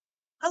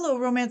Hello,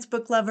 romance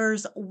book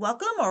lovers.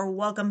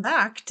 Welcome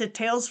back to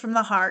Tales from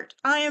the Heart.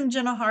 I am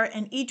Jenna Hart,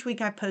 and each week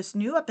I post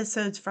new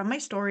episodes from my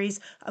stories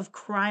of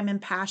crime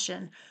and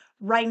passion.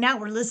 Right now,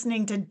 we're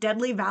listening to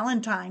Deadly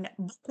Valentine,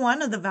 book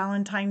 1 of the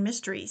Valentine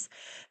Mysteries.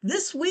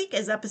 This week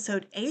is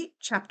episode 8,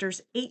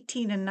 chapters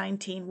 18 and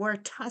 19, where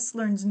Tess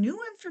learns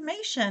new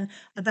information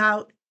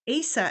about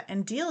Asa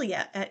and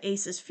Delia at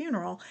Asa's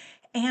funeral,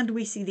 and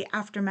we see the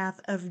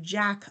aftermath of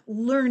Jack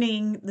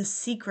learning the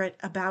secret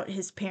about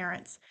his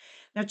parents.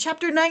 Now,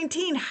 chapter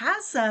 19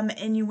 has some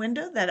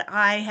innuendo that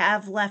I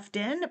have left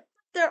in.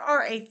 There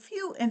are a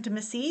few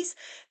intimacies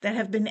that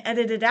have been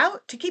edited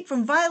out to keep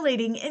from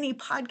violating any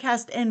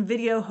podcast and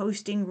video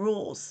hosting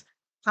rules.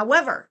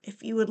 However,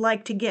 if you would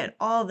like to get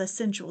all the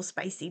sensual,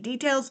 spicy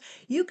details,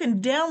 you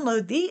can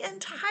download the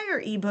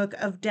entire ebook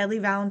of Deadly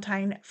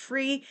Valentine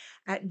free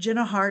at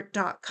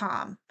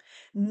jennahart.com.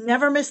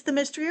 Never miss the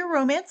mystery or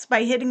romance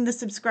by hitting the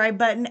subscribe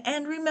button,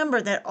 and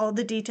remember that all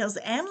the details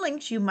and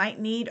links you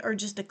might need are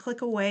just a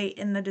click away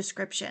in the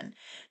description.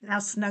 Now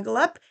snuggle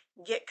up,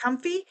 get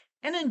comfy,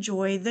 and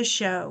enjoy the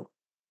show.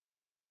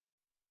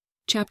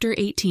 Chapter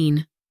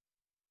 18.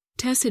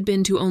 Tess had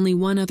been to only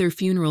one other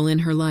funeral in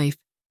her life.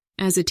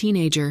 As a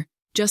teenager,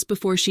 just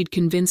before she'd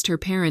convinced her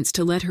parents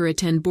to let her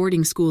attend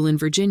boarding school in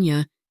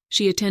Virginia,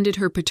 she attended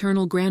her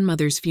paternal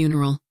grandmother's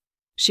funeral.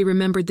 She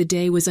remembered the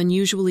day was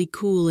unusually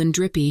cool and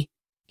drippy,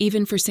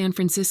 even for San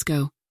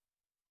Francisco.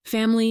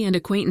 Family and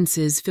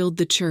acquaintances filled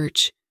the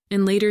church,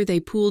 and later they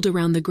pooled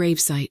around the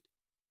gravesite.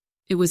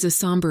 It was a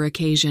somber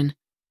occasion,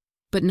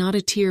 but not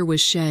a tear was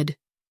shed.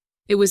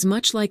 It was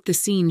much like the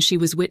scene she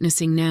was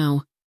witnessing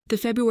now. The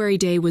February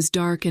day was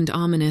dark and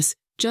ominous,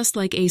 just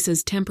like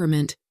Asa's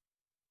temperament.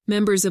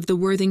 Members of the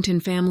Worthington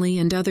family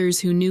and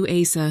others who knew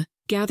Asa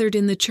gathered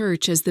in the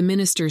church as the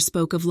minister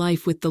spoke of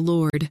life with the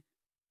Lord.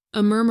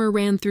 A murmur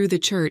ran through the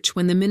church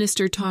when the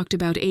minister talked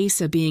about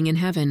Asa being in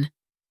heaven.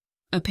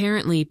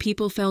 Apparently,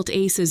 people felt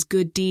Asa's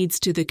good deeds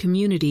to the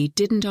community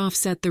didn't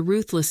offset the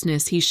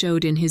ruthlessness he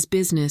showed in his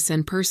business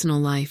and personal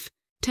life.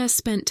 Tess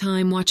spent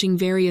time watching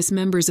various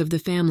members of the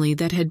family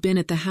that had been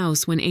at the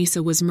house when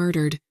Asa was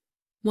murdered,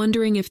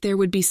 wondering if there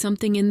would be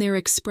something in their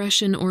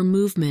expression or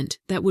movement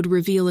that would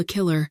reveal a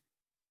killer.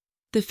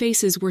 The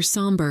faces were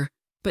somber,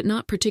 but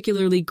not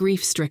particularly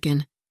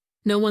grief-stricken.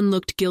 No one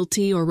looked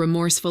guilty or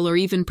remorseful or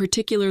even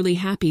particularly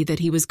happy that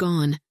he was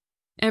gone.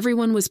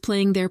 Everyone was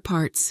playing their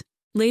parts.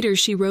 Later,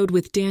 she rode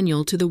with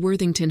Daniel to the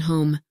Worthington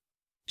home.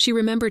 She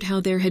remembered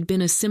how there had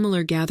been a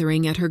similar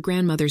gathering at her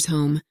grandmother's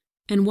home,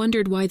 and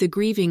wondered why the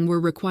grieving were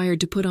required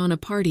to put on a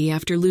party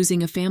after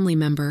losing a family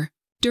member.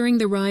 During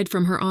the ride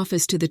from her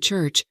office to the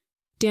church,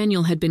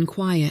 Daniel had been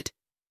quiet.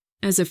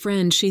 As a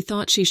friend, she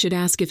thought she should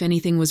ask if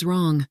anything was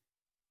wrong.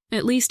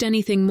 At least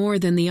anything more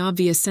than the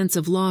obvious sense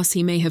of loss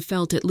he may have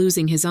felt at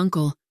losing his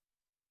uncle.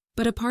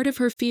 But a part of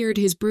her feared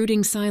his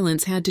brooding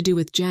silence had to do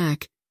with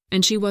Jack,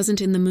 and she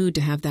wasn't in the mood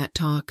to have that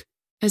talk.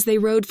 As they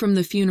rode from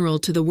the funeral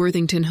to the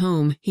Worthington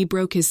home, he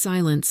broke his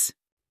silence.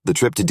 The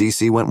trip to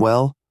D.C. went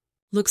well?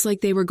 Looks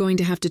like they were going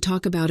to have to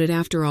talk about it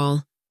after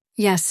all.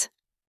 Yes.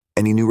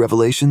 Any new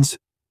revelations?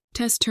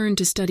 Tess turned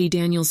to study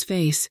Daniel's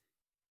face.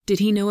 Did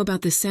he know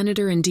about the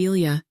senator and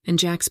Delia and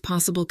Jack's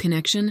possible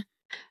connection?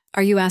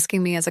 Are you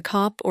asking me as a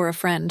cop or a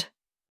friend?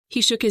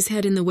 He shook his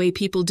head in the way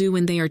people do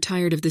when they are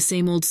tired of the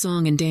same old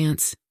song and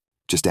dance.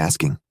 Just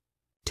asking.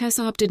 Tess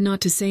opted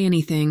not to say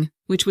anything,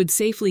 which would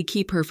safely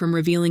keep her from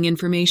revealing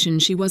information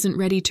she wasn't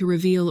ready to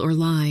reveal or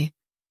lie.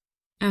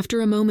 After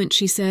a moment,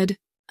 she said,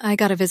 I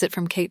got a visit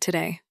from Kate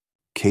today.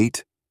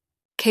 Kate?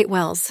 Kate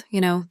Wells,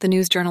 the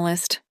news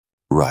journalist.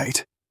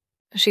 Right.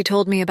 She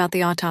told me about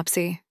the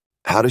autopsy.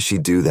 How does she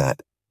do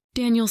that?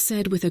 Daniel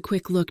said with a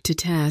quick look to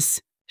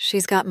Tess.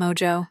 She's got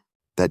mojo.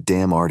 That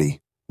damn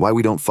Artie. Why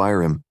we don't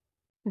fire him?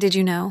 Did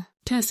you know?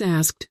 Tess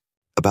asked.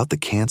 About the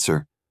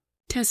cancer.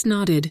 Tess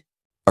nodded.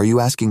 Are you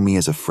asking me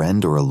as a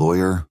friend or a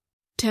lawyer?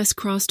 Tess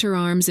crossed her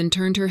arms and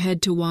turned her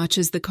head to watch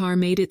as the car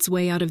made its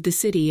way out of the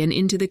city and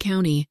into the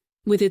county,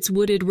 with its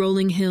wooded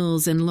rolling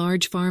hills and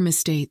large farm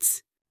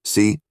estates.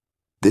 See,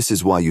 this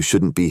is why you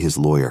shouldn't be his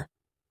lawyer.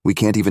 We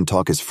can't even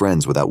talk as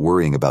friends without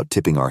worrying about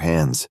tipping our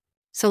hands.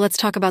 So let's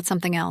talk about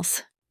something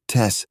else.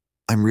 Tess,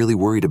 I'm really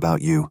worried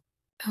about you.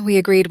 We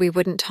agreed we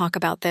wouldn't talk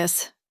about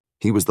this.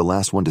 He was the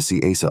last one to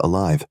see Asa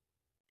alive.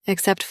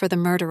 Except for the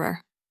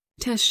murderer.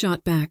 Tess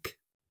shot back.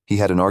 He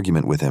had an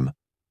argument with him.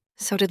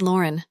 So did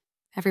Lauren.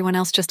 Everyone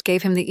else just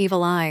gave him the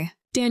evil eye.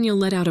 Daniel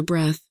let out a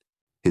breath.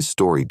 His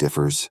story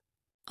differs.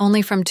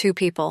 Only from two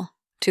people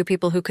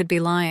who could be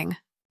lying.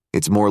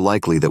 It's more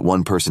likely that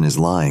one person is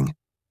lying.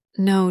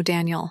 No,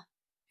 Daniel.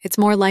 It's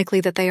more likely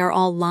that they are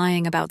all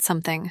lying about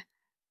something.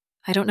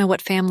 I don't know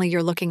what family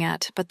you're looking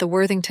at, but the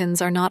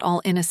Worthingtons are not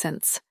all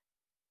innocents.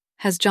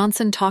 Has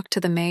Johnson talked to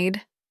the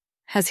maid?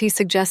 Has he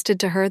suggested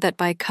to her that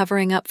by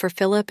covering up for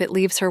Philip, it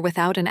leaves her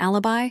without an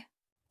alibi?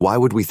 Why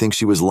would we think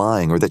she was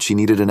lying or that she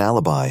needed an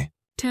alibi?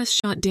 Tess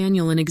shot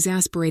Daniel an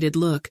exasperated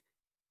look.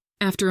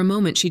 After a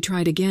moment, she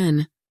tried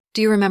again.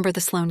 Do you remember the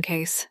Sloan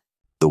case?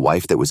 The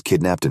wife that was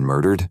kidnapped and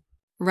murdered?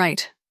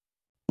 Right.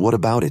 What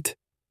about it?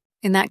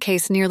 In that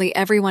case, nearly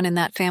everyone in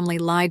that family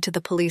lied to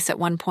the police at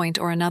one point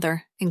or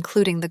another,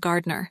 including the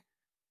gardener.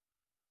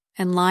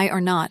 And lie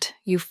or not,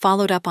 you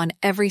followed up on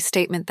every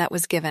statement that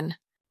was given.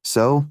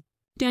 So?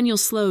 Daniel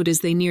slowed as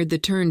they neared the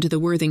turn to the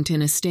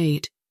Worthington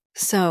estate.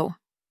 So,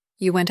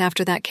 you went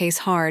after that case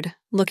hard,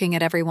 looking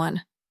at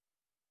everyone.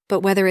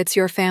 But whether it's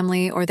your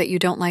family or that you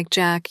don't like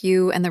Jack,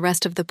 you and the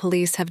rest of the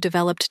police have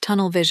developed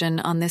tunnel vision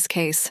on this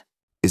case.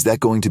 Is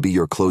that going to be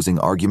your closing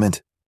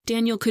argument?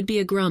 Daniel could be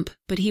a grump,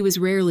 but he was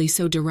rarely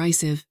so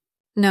derisive.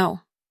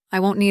 No, I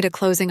won't need a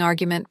closing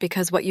argument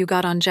because what you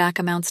got on Jack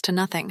amounts to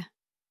nothing.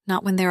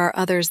 Not when there are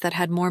others that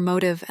had more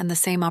motive and the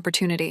same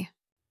opportunity.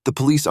 The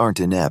police aren't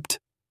inept.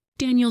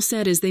 Daniel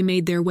said as they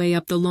made their way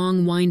up the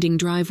long, winding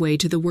driveway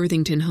to the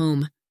Worthington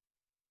home.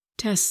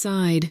 Tess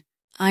sighed.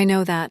 I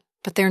know that,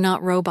 but they're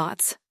not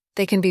robots.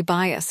 They can be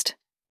biased.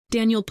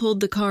 Daniel pulled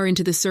the car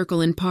into the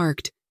circle and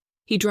parked.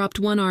 He dropped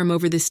one arm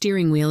over the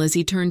steering wheel as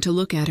he turned to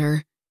look at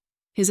her.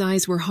 His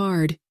eyes were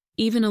hard,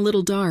 even a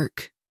little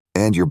dark.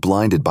 And you're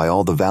blinded by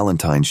all the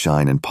Valentine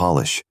shine and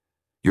polish.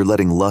 You're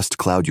letting lust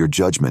cloud your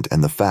judgment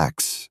and the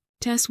facts.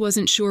 Tess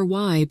wasn't sure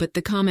why, but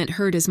the comment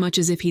hurt as much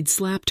as if he'd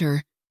slapped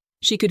her.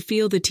 She could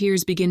feel the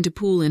tears begin to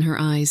pool in her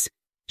eyes.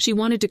 She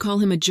wanted to call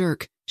him a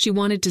jerk. She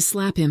wanted to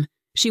slap him.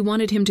 She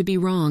wanted him to be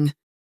wrong.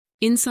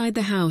 Inside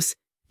the house,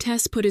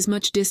 Tess put as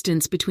much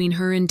distance between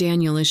her and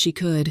Daniel as she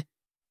could.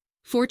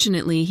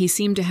 Fortunately, he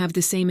seemed to have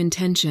the same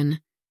intention.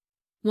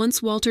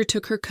 Once Walter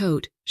took her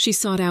coat, she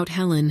sought out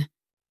Helen.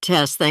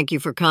 Tess, thank you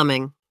for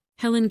coming.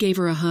 Helen gave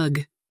her a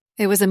hug.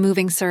 It was a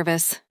moving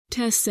service,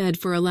 Tess said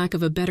for a lack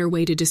of a better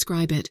way to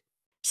describe it.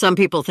 Some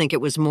people think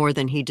it was more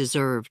than he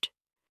deserved.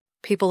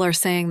 People are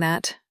saying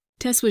that.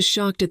 Tess was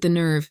shocked at the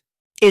nerve.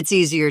 It's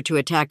easier to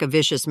attack a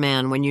vicious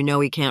man when you know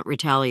he can't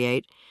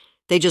retaliate.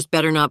 They just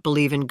better not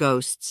believe in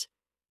ghosts.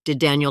 Did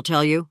Daniel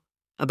tell you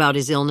about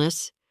his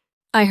illness?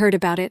 I heard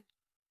about it.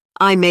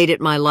 I made it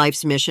my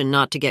life's mission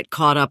not to get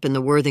caught up in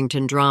the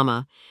Worthington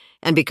drama,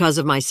 and because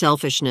of my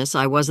selfishness,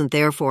 I wasn't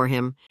there for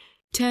him.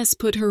 Tess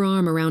put her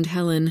arm around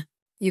Helen.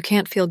 You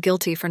can't feel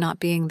guilty for not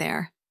being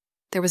there.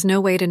 There was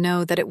no way to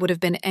know that it would have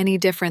been any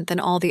different than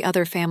all the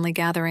other family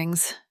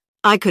gatherings.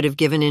 I could have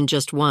given in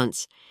just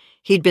once.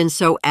 He'd been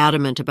so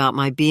adamant about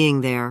my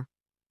being there.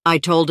 I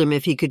told him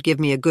if he could give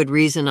me a good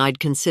reason, I'd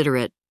consider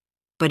it.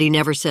 But he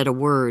never said a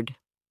word,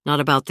 not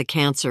about the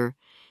cancer.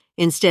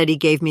 Instead, he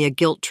gave me a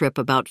guilt trip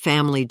about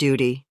family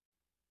duty.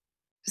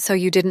 So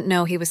you didn't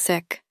know he was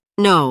sick?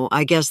 No,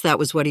 I guess that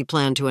was what he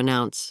planned to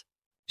announce.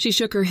 She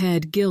shook her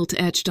head, guilt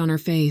etched on her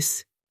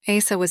face.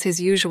 Asa was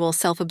his usual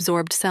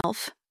self-absorbed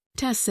self.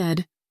 Tess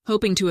said,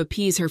 hoping to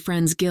appease her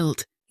friend's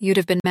guilt. You'd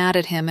have been mad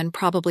at him and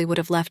probably would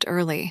have left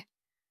early.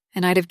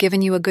 And I'd have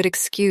given you a good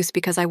excuse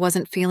because I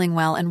wasn't feeling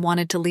well and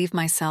wanted to leave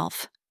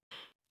myself.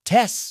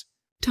 Tess,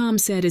 Tom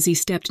said as he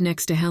stepped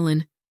next to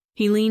Helen.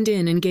 He leaned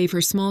in and gave her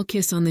a small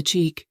kiss on the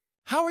cheek.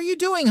 how are you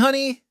doing,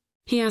 honey?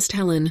 He asked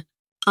Helen.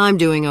 I'm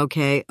doing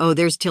okay. Oh,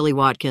 there's Tilly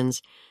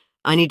Watkins.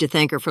 I need to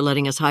thank her for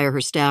letting us hire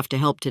her staff to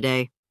help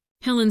today.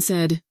 Helen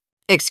said,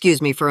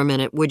 Excuse me for a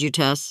minute, would you,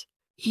 Tess?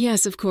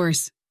 Yes, of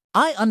course.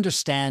 I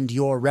understand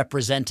you're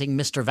representing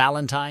Mr.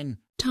 Valentine.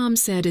 Tom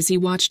said as he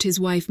watched his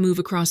wife move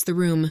across the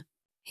room.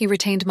 He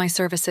retained my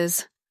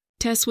services.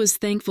 Tess was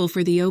thankful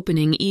for the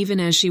opening even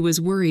as she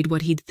was worried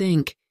what he'd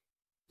think.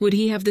 Would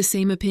he have the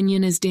same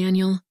opinion as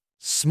Daniel?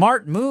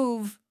 Smart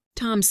move.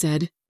 Tom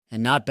said.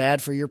 And not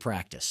bad for your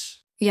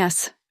practice.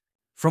 Yes,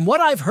 From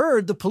what I've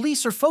heard, the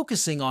police are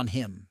focusing on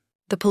him.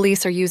 the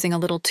police are using a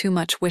little too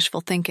much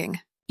wishful thinking.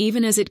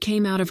 Even as it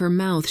came out of her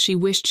mouth, she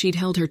wished she'd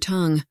held her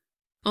tongue.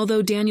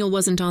 Although Daniel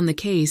wasn't on the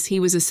case, he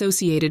was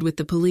associated with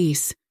the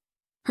police.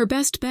 Her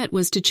best bet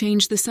was to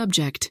change the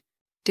subject.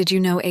 Did you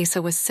know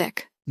Asa was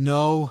sick?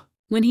 No.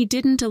 When he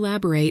didn't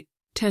elaborate,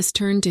 Tess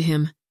turned to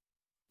him.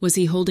 Was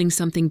he holding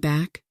something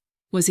back?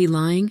 Was he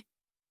lying?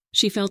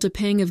 She felt a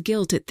pang of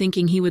guilt at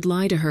thinking he would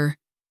lie to her.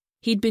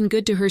 He'd been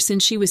good to her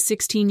since she was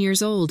 16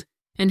 years old,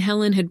 and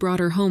Helen had brought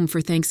her home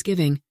for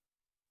Thanksgiving.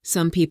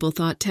 Some people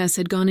thought Tess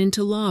had gone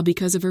into law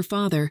because of her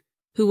father,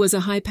 who was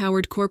a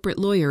high-powered corporate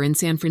lawyer in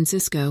San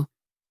Francisco.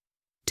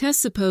 Tess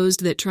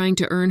supposed that trying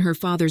to earn her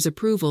father's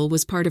approval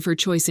was part of her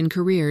choice in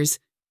careers.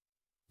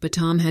 But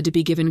Tom had to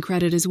be given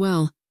credit as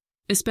well,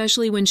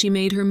 especially when she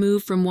made her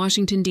move from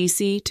Washington,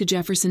 D.C. to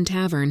Jefferson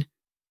Tavern.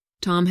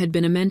 Tom had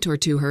been a mentor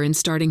to her in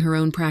starting her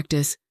own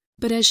practice,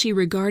 but as she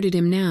regarded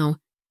him now,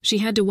 she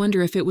had to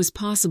wonder if it was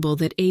possible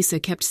that Asa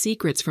kept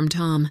secrets from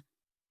Tom.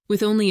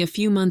 With only a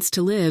few months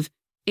to live,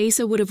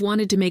 Asa would have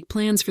wanted to make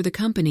plans for the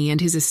company and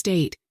his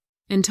estate,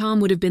 and Tom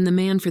would have been the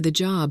man for the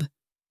job.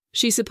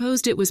 She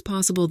supposed it was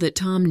possible that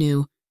Tom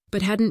knew,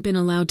 but hadn't been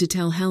allowed to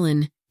tell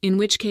Helen, in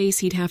which case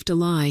he'd have to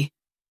lie.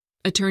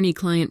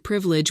 Attorney-client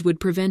privilege would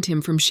prevent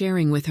him from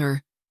sharing with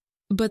her.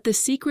 But the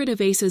secret of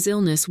Asa's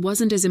illness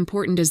wasn't as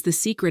important as the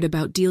secret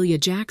about Delia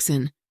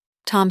Jackson.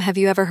 Tom, have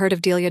you ever heard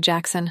of Delia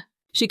Jackson?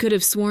 She could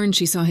have sworn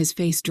she saw his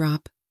face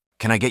drop.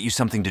 Can I get you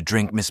something to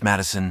drink, Miss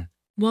Madison?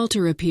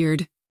 Walter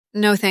appeared.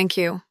 No, thank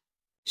you.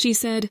 She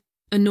said,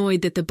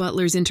 annoyed that the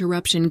butler's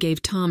interruption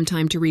gave Tom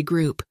time to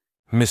regroup.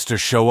 Mr.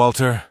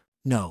 Showalter?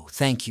 No,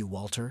 thank you,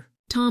 Walter.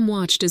 Tom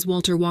watched as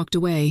Walter walked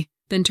away,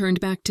 then turned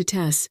back to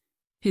Tess,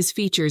 his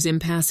features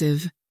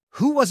impassive.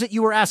 Who was it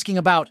you were asking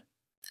about?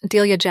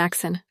 Delia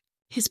Jackson.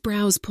 His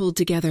brows pulled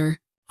together.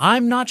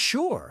 I'm not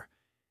sure.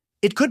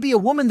 It could be a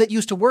woman that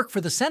used to work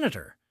for the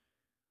senator.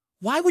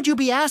 Why would you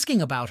be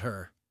asking about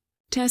her?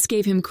 Tess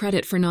gave him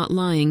credit for not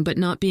lying but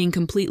not being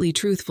completely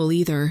truthful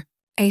either.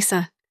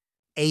 Asa.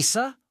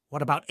 Asa?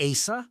 What about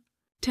Asa?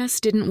 Tess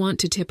didn't want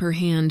to tip her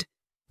hand.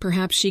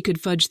 Perhaps she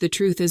could fudge the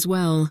truth as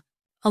well.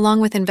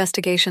 Along with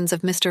investigations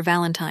of Mr.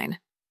 Valentine,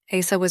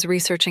 Asa was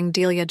researching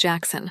Delia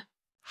Jackson.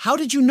 How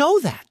did you know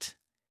that?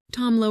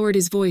 Tom lowered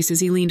his voice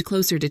as he leaned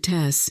closer to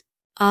Tess.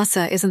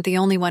 Asa isn't the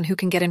only one who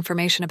can get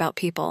information about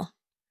people.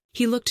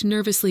 He looked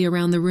nervously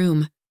around the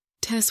room.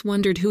 Tess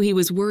wondered who he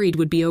was worried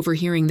would be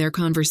overhearing their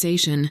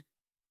conversation.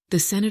 The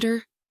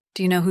senator?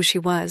 Do you know who she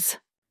was?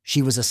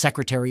 She was a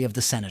secretary of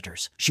the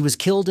senators. She was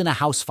killed in a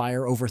house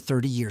fire over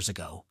 30 years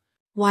ago.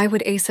 Why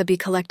would Asa be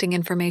collecting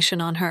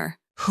information on her?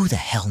 Who the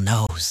hell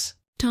knows?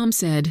 Tom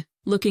said,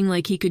 looking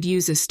like he could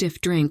use a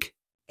stiff drink.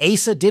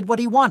 Asa did what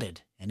he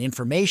wanted, and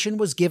information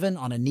was given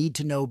on a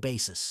need-to-know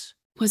basis.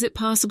 Was it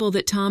possible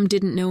that Tom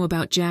didn't know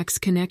about Jack's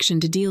connection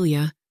to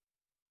Delia?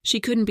 She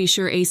couldn't be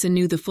sure Asa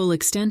knew the full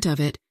extent of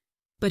it,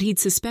 but he'd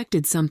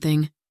suspected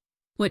something.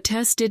 What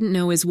Tess didn't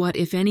know is what,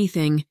 if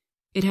anything,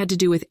 it had to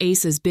do with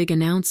Asa's big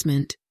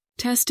announcement.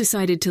 Tess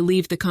decided to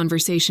leave the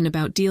conversation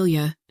about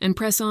Delia and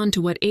press on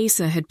to what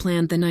Asa had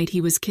planned the night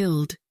he was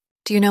killed.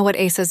 Do you know what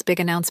Asa's big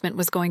announcement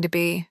was going to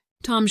be?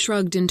 Tom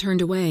shrugged and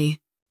turned away.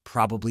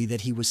 Probably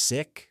that he was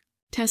sick.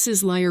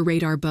 Tess's liar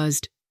radar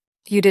buzzed.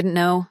 You didn't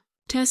know?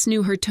 Tess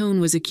knew her tone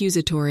was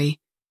accusatory.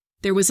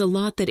 There was a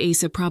lot that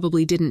Asa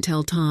probably didn't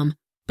tell Tom,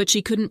 but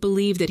she couldn't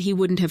believe that he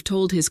wouldn't have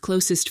told his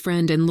closest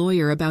friend and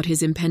lawyer about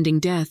his impending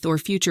death or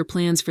future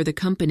plans for the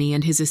company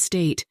and his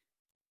estate.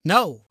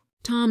 No.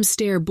 Tom's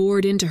stare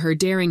bored into her,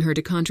 daring her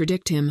to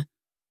contradict him.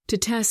 To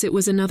Tess, it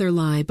was another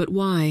lie, but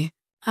why?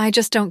 I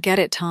just don't get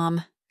it,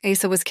 Tom.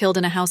 Asa was killed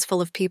in a house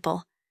full of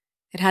people.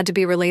 It had to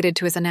be related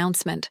to his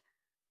announcement.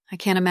 I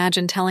can't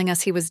imagine telling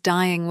us he was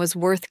dying was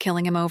worth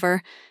killing him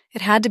over.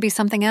 It had to be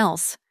something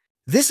else.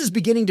 This is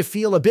beginning to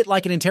feel a bit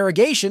like an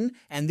interrogation,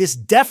 and this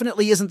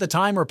definitely isn't the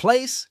time or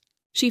place.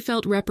 She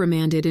felt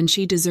reprimanded, and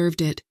she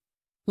deserved it.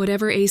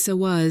 Whatever Asa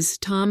was,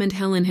 Tom and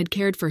Helen had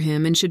cared for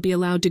him and should be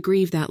allowed to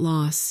grieve that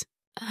loss.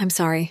 I'm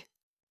sorry.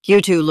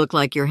 You two look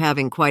like you're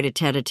having quite a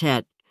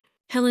tete-a-tete.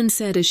 Helen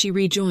said as she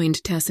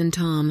rejoined Tess and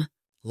Tom.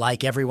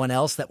 Like everyone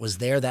else that was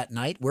there that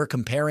night, we're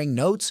comparing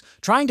notes,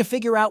 trying to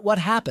figure out what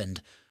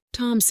happened.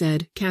 Tom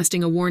said,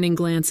 casting a warning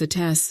glance at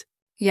Tess.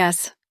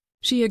 Yes.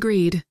 She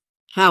agreed.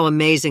 How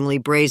amazingly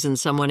brazen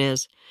someone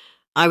is.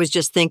 I was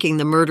just thinking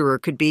the murderer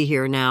could be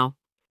here now.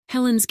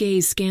 Helen's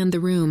gaze scanned the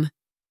room.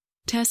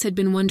 Tess had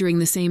been wondering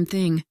the same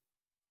thing.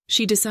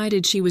 She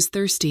decided she was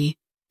thirsty,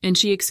 and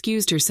she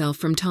excused herself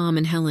from Tom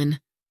and Helen.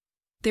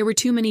 There were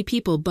too many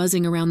people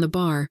buzzing around the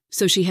bar,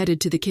 so she headed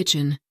to the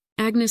kitchen.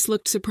 Agnes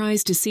looked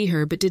surprised to see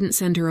her but didn't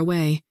send her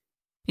away.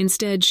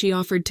 Instead, she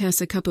offered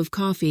Tess a cup of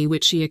coffee,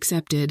 which she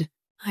accepted.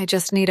 I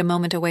just need a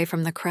moment away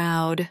from the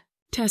crowd,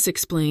 Tess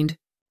explained.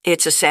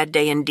 It's a sad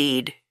day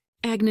indeed,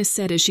 Agnes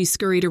said as she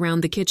scurried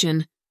around the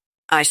kitchen.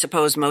 I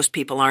suppose most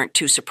people aren't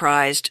too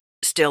surprised.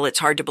 Still, it's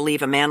hard to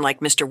believe a man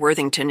like Mr.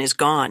 Worthington is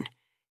gone.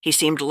 He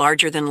seemed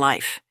larger than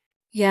life.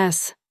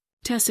 Yes.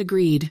 Tess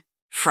agreed.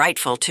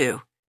 Frightful,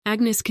 too.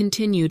 Agnes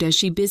continued as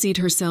she busied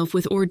herself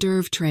with hors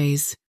d'oeuvre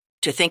trays.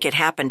 To think it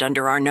happened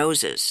under our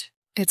noses.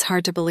 It's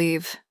hard to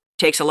believe.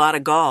 Takes a lot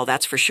of gall,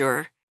 that's for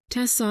sure.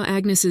 Tess saw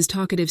Agnes's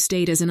talkative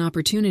state as an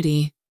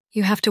opportunity.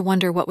 You have to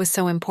wonder what was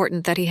so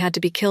important that he had to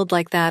be killed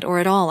like that or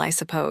at all, I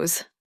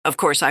suppose. Of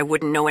course, I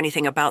wouldn't know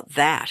anything about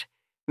that.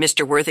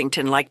 Mr.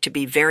 Worthington liked to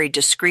be very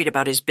discreet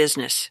about his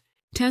business.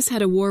 Tess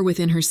had a war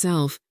within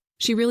herself.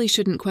 She really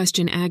shouldn't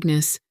question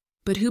Agnes,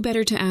 but who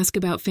better to ask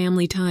about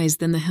family ties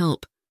than the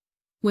help?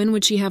 When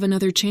would she have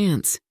another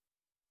chance?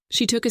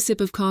 She took a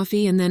sip of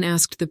coffee and then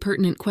asked the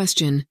pertinent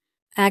question.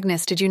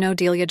 Agnes, did you know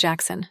Delia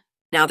Jackson?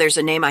 Now there's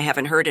a name I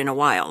haven't heard in a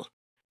while.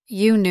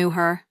 You knew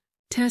her.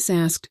 Tess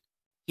asked.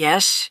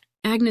 Yes?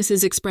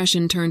 Agnes's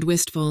expression turned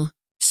wistful.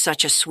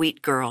 Such a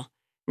sweet girl.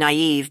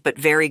 Naive but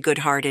very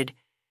good-hearted.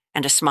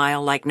 And a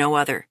smile like no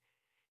other.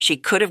 She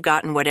could have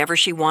gotten whatever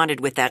she wanted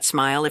with that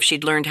smile if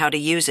she'd learned how to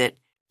use it.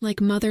 Like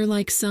mother,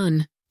 like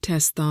son,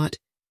 Tess thought.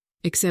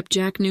 Except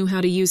Jack knew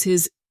how to use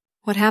his...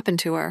 What happened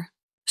to her?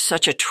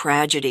 Such a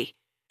tragedy.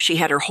 She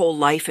had her whole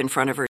life in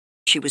front of her.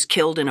 She was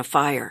killed in a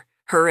fire.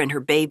 Her and her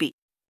baby.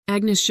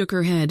 Agnes shook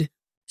her head.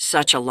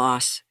 Such a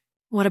loss.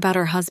 What about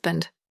her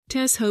husband?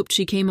 Tess hoped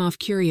she came off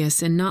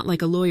curious and not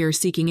like a lawyer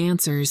seeking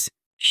answers.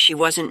 She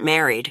wasn't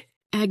married.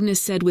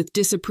 Agnes said with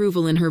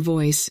disapproval in her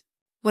voice.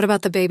 What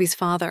about the baby's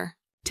father?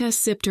 Tess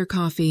sipped her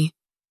coffee.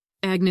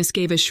 Agnes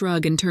gave a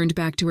shrug and turned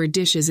back to her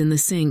dishes in the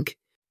sink.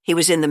 He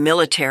was in the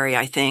military,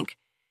 I think.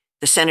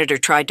 The senator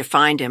tried to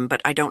find him,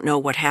 but I don't know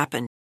what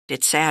happened.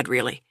 It's sad,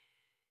 really.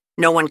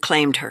 No one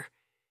claimed her.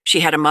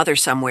 She had a mother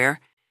somewhere.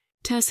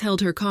 Tess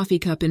held her coffee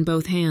cup in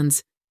both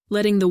hands,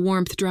 letting the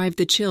warmth drive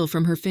the chill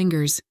from her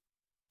fingers.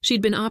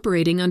 She'd been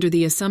operating under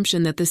the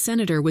assumption that the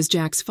senator was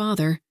Jack's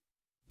father,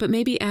 but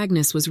maybe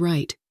Agnes was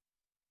right.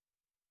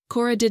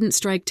 Cora didn't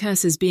strike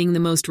Tess as being the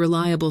most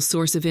reliable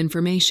source of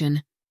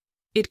information.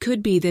 It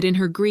could be that in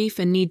her grief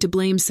and need to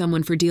blame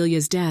someone for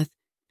Delia's death,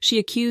 she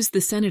accused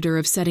the senator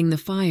of setting the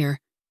fire.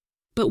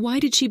 But why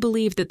did she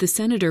believe that the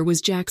senator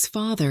was Jack's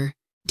father?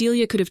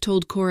 Delia could have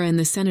told Cora and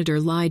the senator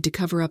lied to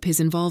cover up his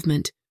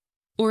involvement.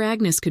 Or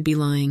Agnes could be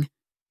lying.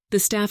 The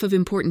staff of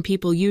important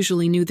people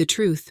usually knew the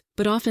truth,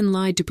 but often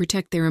lied to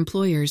protect their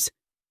employers.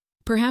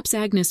 Perhaps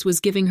Agnes was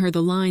giving her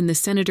the line the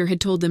senator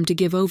had told them to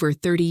give over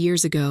 30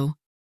 years ago.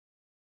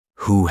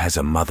 Who has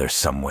a mother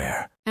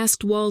somewhere?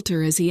 Asked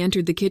Walter as he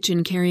entered the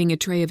kitchen carrying a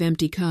tray of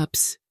empty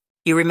cups.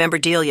 You remember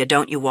Delia,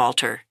 don't you,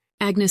 Walter?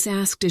 Agnes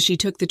asked as she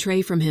took the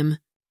tray from him.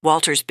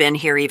 Walter's been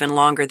here even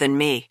longer than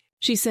me,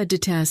 she said to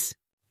Tess.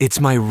 It's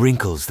my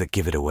wrinkles that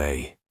give it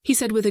away, he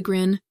said with a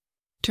grin.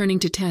 Turning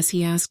to Tess,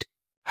 he asked,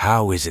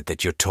 How is it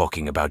that you're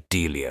talking about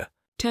Delia?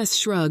 Tess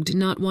shrugged,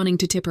 not wanting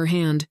to tip her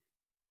hand.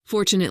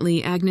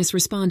 Fortunately, Agnes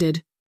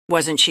responded.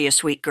 Wasn't she a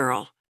sweet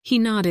girl? He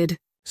nodded.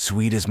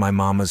 Sweet as my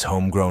mama's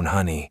homegrown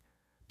honey,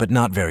 but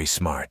not very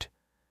smart.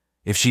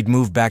 If she'd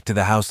moved back to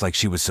the house like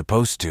she was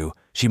supposed to,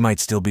 she might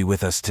still be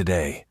with us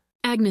today.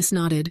 Agnes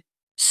nodded.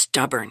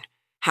 Stubborn.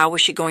 How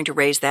was she going to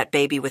raise that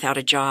baby without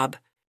a job?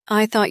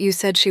 I thought you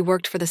said she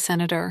worked for the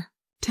senator.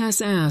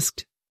 Tess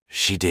asked.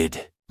 She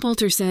did.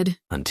 Walter said.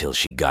 Until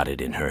she got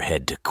it in her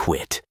head to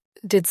quit.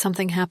 Did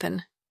something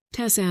happen?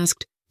 Tess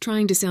asked,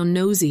 trying to sound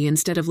nosy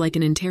instead of like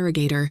an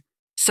interrogator.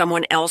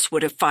 Someone else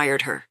would have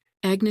fired her.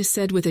 Agnes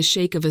said with a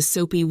shake of a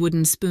soapy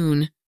wooden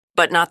spoon.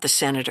 But not the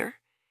senator.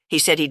 He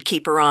said he'd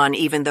keep her on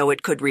even though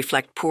it could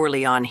reflect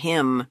poorly on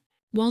him.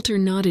 Walter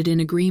nodded in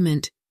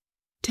agreement.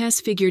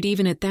 Tess figured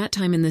even at that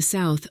time in the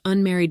South,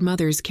 unmarried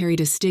mothers carried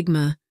a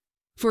stigma.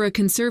 For a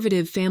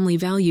conservative family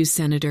values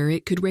senator,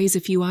 it could raise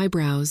a few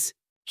eyebrows.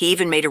 He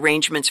even made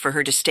arrangements for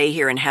her to stay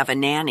here and have a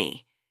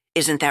nanny.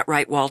 Isn't that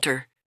right,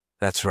 Walter?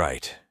 That's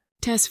right.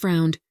 Tess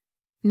frowned.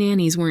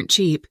 Nannies weren't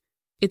cheap.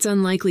 It's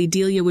unlikely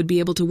Delia would be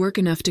able to work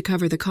enough to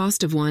cover the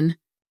cost of one.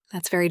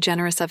 That's very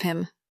generous of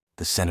him.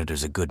 The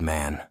senator's a good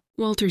man,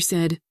 Walter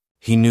said.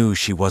 He knew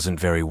she wasn't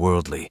very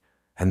worldly,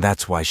 and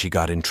that's why she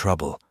got in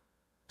trouble.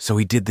 So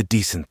he did the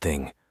decent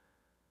thing.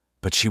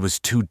 But she was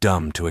too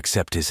dumb to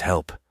accept his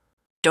help.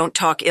 Don't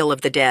talk ill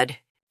of the dead.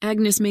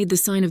 Agnes made the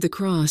sign of the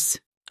cross.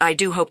 I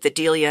do hope that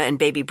Delia and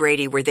baby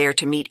Brady were there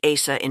to meet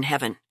Asa in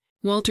heaven.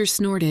 Walter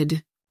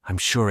snorted. I'm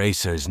sure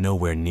Asa is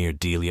nowhere near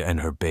Delia and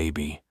her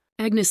baby.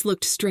 Agnes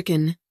looked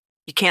stricken.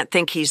 You can't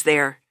think he's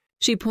there.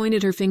 She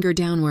pointed her finger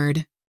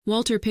downward.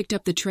 Walter picked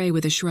up the tray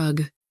with a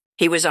shrug.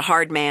 He was a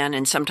hard man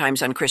and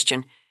sometimes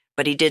unchristian,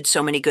 but he did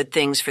so many good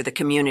things for the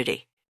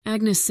community.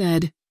 Agnes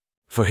said.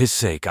 For his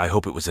sake, I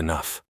hope it was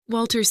enough.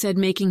 Walter said,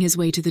 making his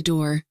way to the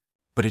door.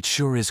 But it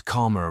sure is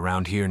calmer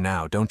around here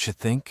now, don't you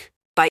think?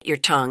 Bite your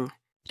tongue.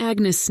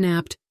 Agnes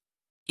snapped.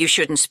 You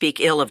shouldn't speak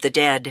ill of the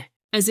dead.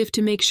 As if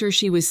to make sure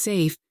she was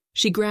safe,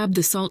 she grabbed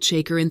the salt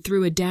shaker and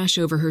threw a dash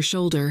over her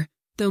shoulder,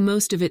 though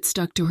most of it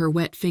stuck to her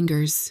wet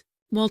fingers.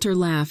 Walter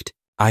laughed.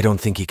 I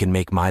don't think he can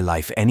make my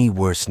life any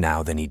worse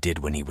now than he did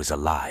when he was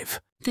alive.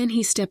 Then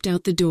he stepped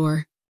out the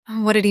door.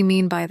 What did he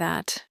mean by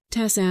that?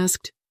 Tess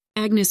asked.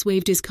 Agnes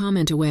waved his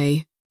comment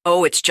away.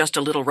 Oh, it's just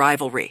a little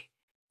rivalry.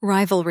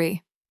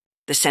 Rivalry.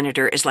 The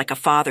senator is like a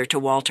father to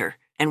Walter,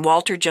 and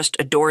Walter just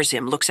adores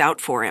him, looks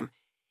out for him.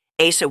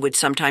 Asa would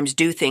sometimes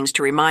do things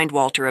to remind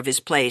Walter of his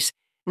place.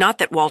 Not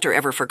that Walter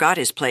ever forgot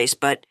his place,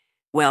 but,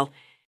 well...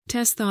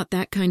 Tess thought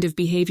that kind of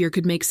behavior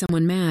could make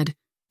someone mad,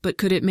 but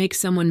could it make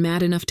someone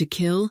mad enough to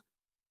kill?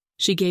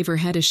 She gave her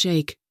head a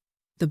shake.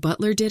 The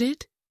butler did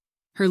it?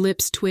 Her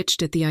lips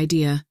twitched at the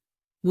idea.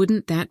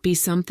 Wouldn't that be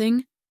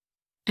something?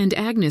 And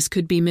Agnes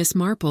could be Miss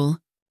Marple,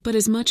 but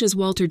as much as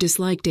Walter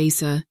disliked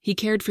Asa, he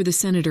cared for the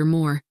senator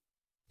more.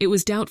 It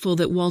was doubtful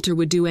that Walter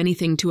would do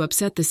anything to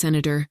upset the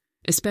senator,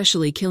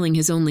 especially killing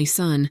his only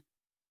son.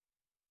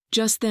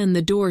 Just then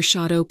the door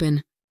shot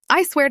open.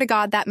 I swear to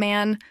God, that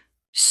man...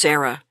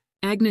 Sarah.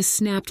 Agnes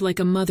snapped like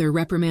a mother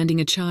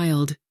reprimanding a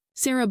child.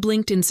 Sarah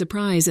blinked in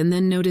surprise and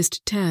then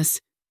noticed Tess.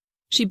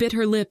 She bit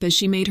her lip as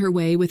she made her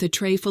way with a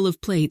tray full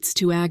of plates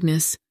to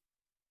Agnes.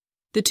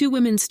 The two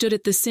women stood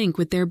at the sink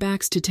with their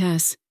backs to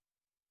Tess.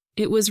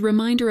 It was a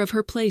reminder of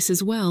her place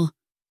as well.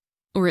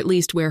 Or at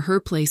least where her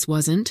place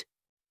wasn't.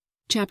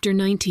 Chapter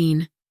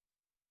 19.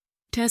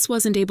 Tess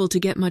wasn't able to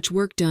get much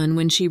work done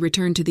when she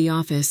returned to the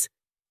office.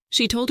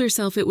 She told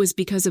herself it was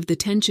because of the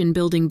tension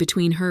building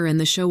between her and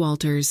the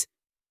Showalters.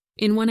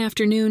 In one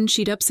afternoon,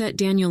 she'd upset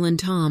Daniel and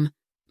Tom,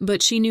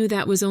 but she knew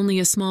that was only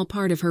a small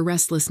part of her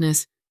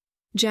restlessness.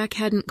 Jack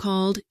hadn't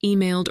called,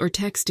 emailed, or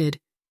texted.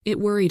 It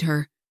worried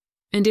her.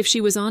 And if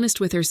she was honest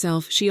with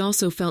herself, she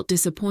also felt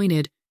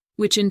disappointed,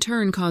 which in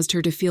turn caused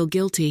her to feel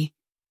guilty.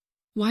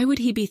 Why would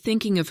he be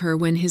thinking of her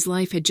when his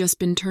life had just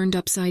been turned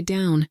upside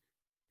down?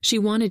 She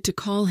wanted to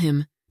call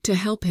him, to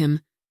help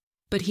him,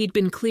 but he'd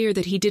been clear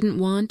that he didn't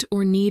want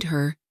or need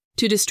her.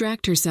 To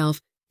distract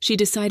herself, she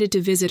decided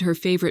to visit her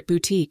favorite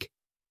boutique.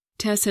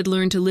 Tess had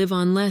learned to live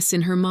on less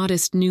in her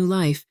modest new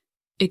life,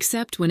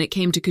 except when it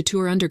came to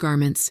couture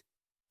undergarments.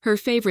 Her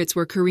favorites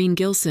were Corinne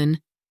Gilson,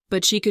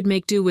 but she could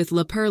make do with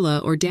La Perla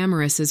or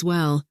Damaris as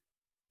well.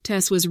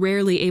 Tess was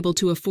rarely able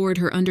to afford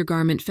her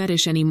undergarment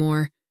fetish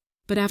anymore,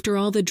 but after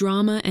all the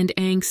drama and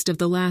angst of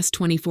the last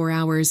 24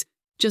 hours,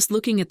 just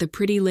looking at the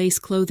pretty lace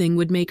clothing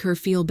would make her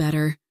feel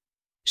better.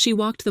 She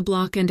walked the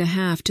block and a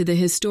half to the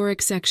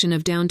historic section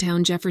of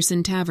downtown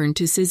Jefferson Tavern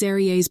to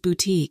Césarier's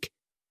boutique.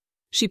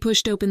 She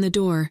pushed open the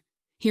door,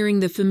 hearing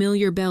the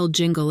familiar bell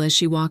jingle as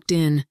she walked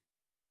in.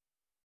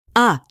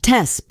 Ah,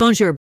 Tess,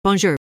 bonjour,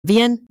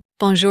 bien?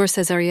 Bonjour,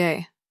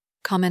 Césarier.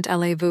 Comment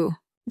allez-vous?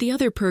 The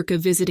other perk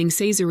of visiting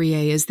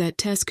Césarier is that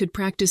Tess could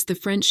practice the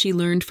French she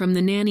learned from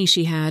the nanny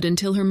she had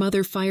until her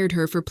mother fired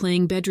her for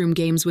playing bedroom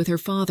games with her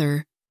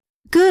father.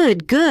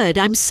 Good.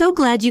 I'm so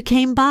glad you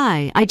came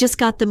by. I just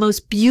got the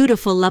most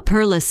beautiful La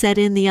Perla set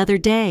in the other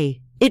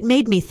day. It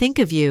made me think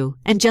of you,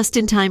 and just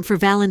in time for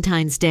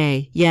Valentine's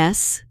Day,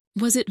 yes?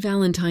 Was it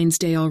Valentine's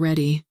Day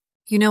already?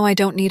 You know I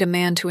don't need a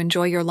man to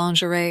enjoy your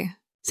lingerie.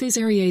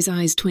 Césarier's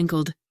eyes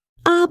twinkled.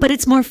 Ah, but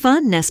it's more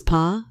fun, n'est-ce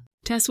pas?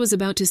 Tess was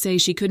about to say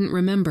she couldn't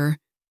remember,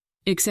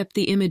 except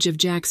the image of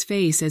Jack's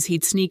face as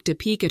he'd sneaked a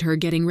peek at her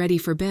getting ready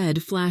for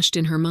bed flashed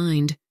in her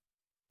mind.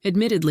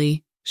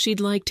 Admittedly, she'd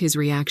liked his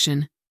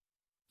reaction.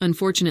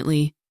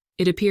 Unfortunately,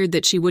 it appeared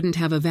that she wouldn't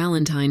have a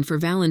Valentine for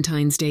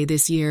Valentine's Day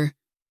this year.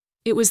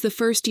 It was the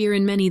first year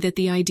in many that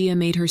the idea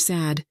made her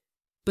sad,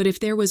 but if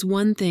there was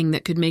one thing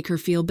that could make her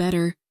feel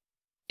better,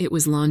 it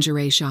was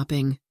lingerie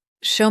shopping.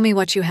 Show me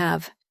what you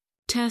have.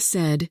 Tess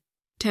said.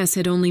 Tess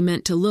had only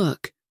meant to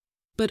look,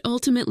 but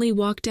ultimately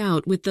walked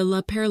out with the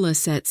La Perla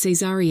set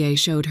Césarier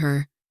showed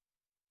her.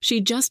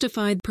 She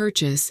justified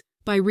purchase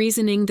by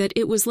reasoning that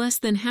it was less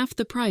than half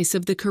the price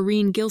of the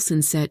Corinne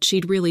Gilson set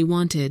she'd really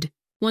wanted.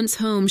 Once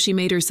home, she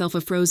made herself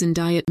a frozen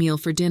diet meal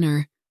for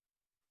dinner.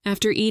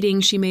 After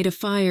eating, she made a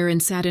fire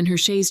and sat in her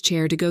chaise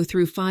chair to go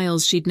through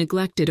files she'd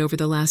neglected over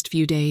the last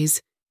few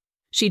days.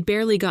 She'd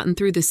barely gotten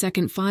through the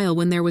second file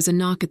when there was a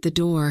knock at the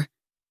door.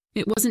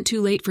 It wasn't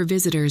too late for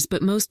visitors,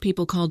 but most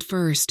people called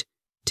first.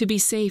 To be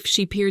safe,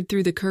 she peered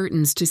through the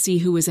curtains to see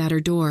who was at her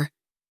door.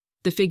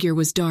 The figure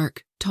was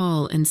dark,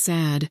 tall, and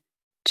sad.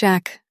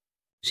 Jack,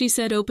 she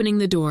said, opening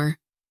the door.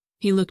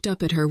 He looked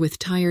up at her with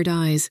tired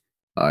eyes.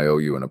 I owe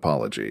you an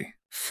apology.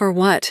 For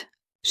what?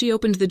 She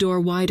opened the door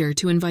wider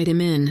to invite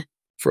him in.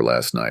 For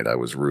last night, I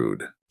was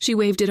rude. She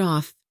waved it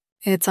off.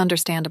 It's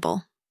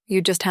understandable.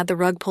 You just had the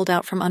rug pulled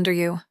out from under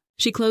you.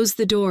 She closed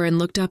the door and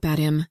looked up at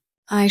him.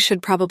 I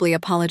should probably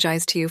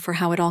apologize to you for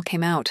how it all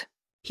came out.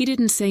 He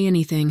didn't say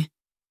anything.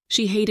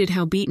 She hated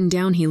how beaten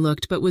down he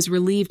looked, but was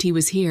relieved he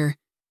was here.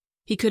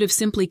 He could have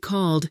simply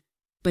called,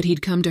 but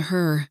he'd come to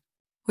her.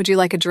 Would you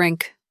like a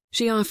drink?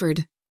 She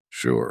offered.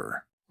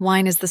 Sure.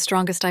 Wine is the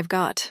strongest I've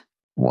got.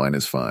 Wine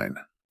is fine.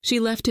 She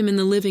left him in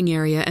the living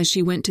area as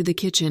she went to the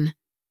kitchen.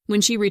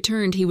 When she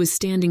returned, he was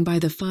standing by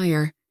the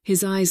fire,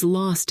 his eyes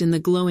lost in the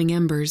glowing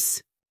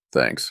embers.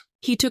 Thanks.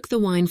 He took the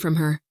wine from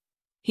her.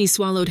 He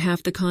swallowed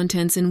half the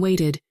contents and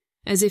waited,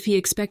 as if he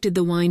expected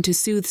the wine to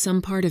soothe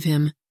some part of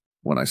him.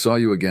 When I saw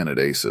you again at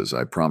Ace's,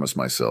 I promised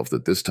myself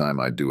that this time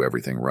I'd do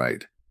everything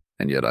right.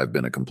 And yet I've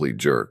been a complete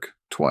jerk,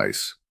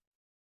 twice.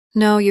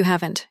 No, you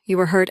haven't. You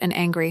were hurt and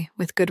angry,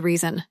 with good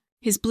reason.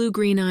 His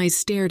blue-green eyes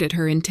stared at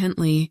her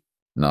intently.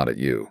 Not at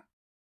you.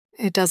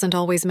 It doesn't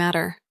always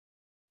matter.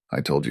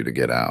 I told you to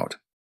get out.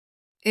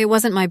 It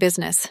wasn't my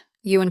business.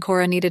 You and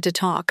Cora needed to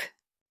talk.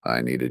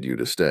 I needed you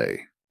to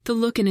stay. The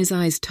look in his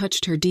eyes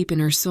touched her deep in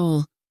her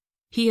soul.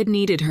 He had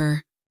needed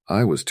her.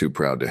 I was too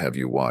proud to have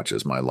you watch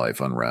as my life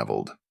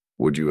unraveled.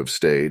 Would you have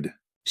stayed?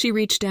 She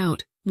reached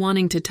out,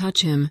 wanting to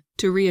touch him,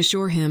 to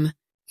reassure him.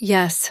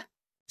 Yes.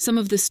 Some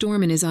of the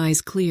storm in his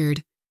eyes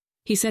cleared.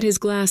 He set his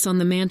glass on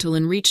the mantel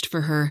and reached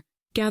for her,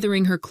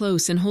 gathering her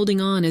close and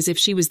holding on as if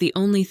she was the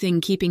only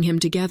thing keeping him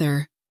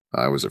together.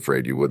 I was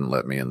afraid you wouldn't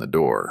let me in the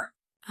door.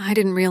 I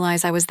didn't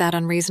realize I was that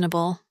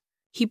unreasonable.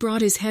 He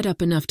brought his head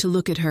up enough to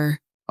look at her.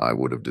 I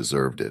would have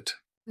deserved it.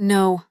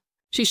 No.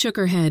 She shook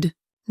her head.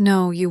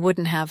 No, you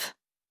wouldn't have.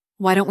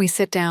 Why don't we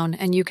sit down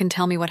and you can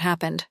tell me what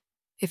happened?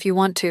 If you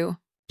want to.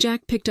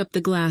 Jack picked up the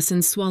glass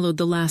and swallowed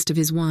the last of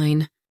his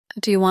wine.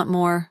 Do you want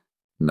more?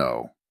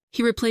 No.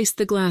 He replaced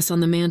the glass on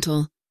the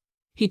mantel.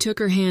 He took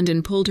her hand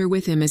and pulled her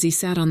with him as he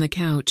sat on the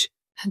couch.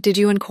 Did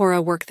you and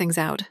Cora work things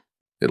out?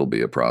 It'll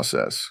be a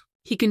process.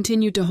 He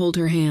continued to hold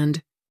her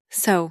hand.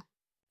 So?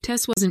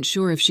 Tess wasn't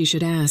sure if she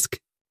should ask.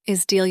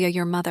 Is Delia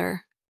your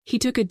mother? He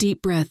took a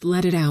deep breath,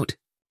 let it out.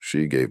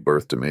 She gave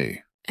birth to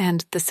me.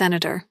 And the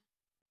senator?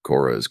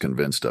 Cora is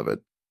convinced of it,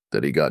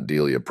 that he got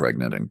Delia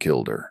pregnant and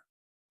killed her.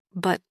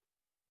 But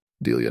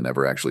Delia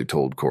never actually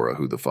told Cora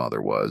who the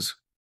father was.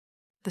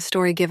 the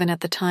story given at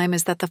the time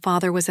is that the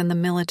father was in the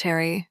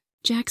military.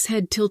 Jack's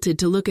head tilted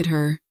to look at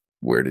her.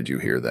 Where did you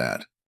hear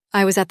that?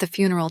 I was at the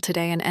funeral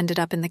today and ended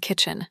up in the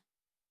kitchen.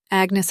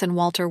 Agnes and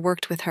Walter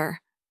worked with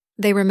her.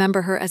 They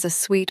remember her as a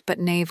sweet but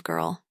naive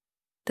girl.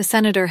 The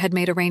senator had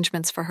made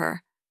arrangements for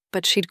her,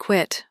 but she'd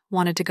quit,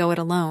 wanted to go it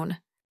alone.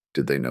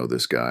 Did they know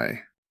this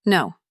guy?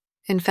 No.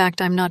 In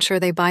fact, I'm not sure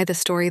they buy the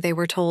story they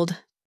were told.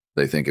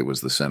 They think it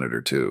was the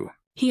senator, too.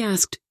 He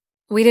asked.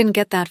 We didn't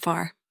get that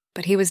far,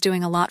 but he was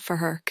doing a lot for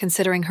her,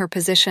 considering her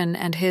position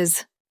and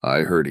his...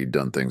 I heard he'd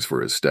done things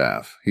for his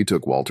staff. He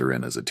took Walter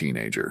in as a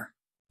teenager.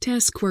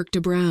 Tess quirked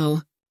a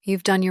brow.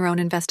 You've done your own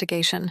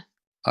investigation.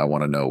 I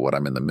want to know what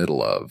I'm in the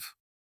middle of.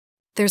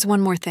 There's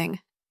one more thing.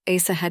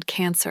 Asa had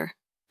cancer.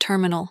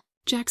 Terminal.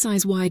 Jack's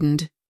eyes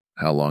widened.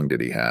 How long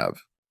did he have?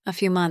 A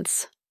few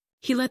months.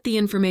 He let the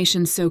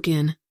information soak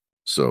in.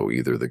 So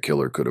either the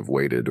killer could have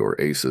waited or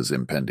Asa's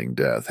impending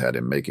death had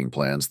him making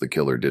plans the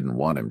killer didn't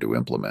want him to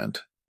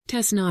implement.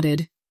 Tess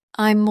nodded.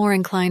 I'm more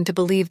inclined to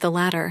believe the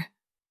latter.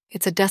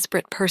 It's a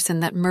desperate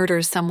person that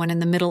murders someone in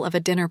the middle of a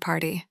dinner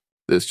party.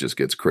 This just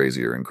gets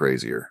crazier and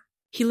crazier.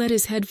 He let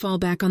his head fall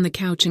back on the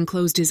couch and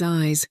closed his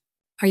eyes.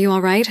 Are you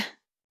all right?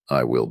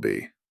 I will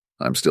be.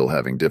 I'm still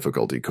having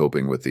difficulty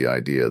coping with the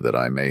idea that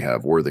I may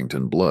have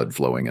Worthington blood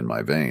flowing in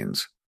my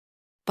veins.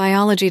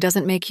 Biology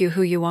doesn't make you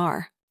who you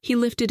are. He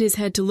lifted his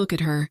head to look at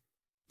her.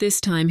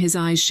 This time his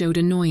eyes showed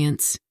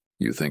annoyance.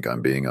 You think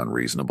I'm being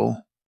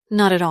unreasonable?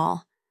 Not at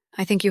all.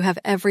 I think you have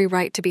every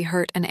right to be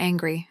hurt and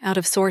angry, out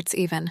of sorts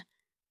even.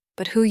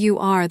 But who you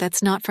are,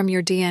 that's not from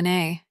your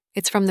DNA.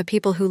 It's from the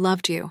people who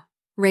loved you,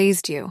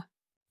 raised you.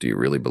 Do you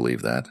really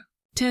believe that?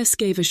 Tess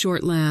gave a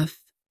short laugh.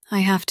 I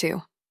have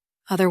to.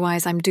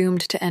 Otherwise, I'm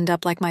doomed to end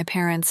up like my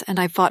parents, and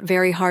I've fought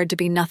very hard to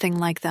be nothing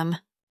like them.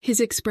 His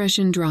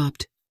expression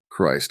dropped.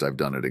 Christ, I've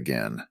done it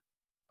again.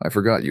 I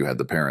forgot you had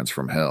the parents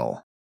from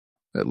hell.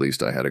 At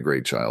least I had a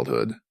great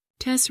childhood.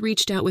 Tess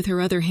reached out with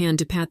her other hand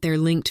to pat their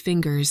linked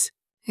fingers.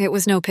 It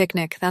was no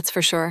picnic, that's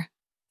for sure.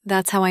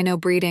 That's how I know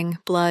breeding,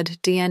 blood,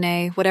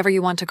 DNA, whatever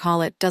you want to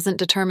call it, doesn't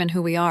determine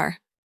who we are.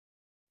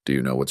 Do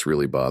you know what's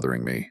really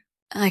bothering me?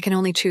 I can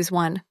only choose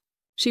one.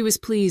 She was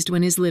pleased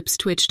when his lips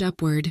twitched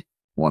upward.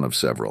 One of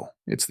several.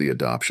 It's the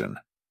adoption.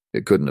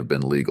 It couldn't have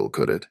been legal,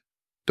 could it?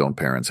 Don't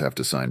parents have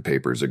to sign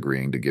papers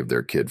agreeing to give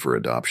their kid for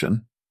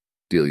adoption?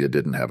 Delia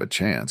didn't have a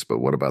chance, but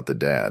what about the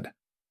dad?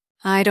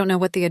 I don't know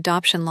what the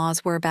adoption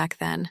laws were back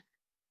then,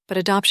 but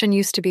adoption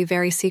used to be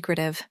very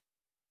secretive.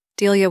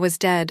 Delia was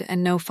dead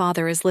and no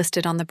father is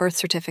listed on the birth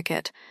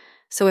certificate,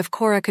 so if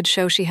Cora could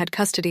show she had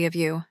custody of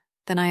you,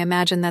 then I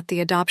imagine that the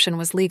adoption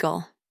was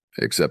legal.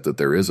 Except that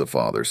there is a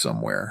father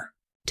somewhere.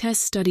 Tess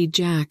studied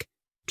Jack,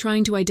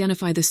 trying to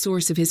identify the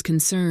source of his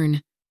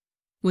concern.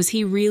 Was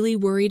he really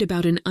worried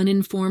about an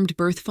uninformed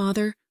birth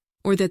father,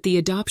 or that the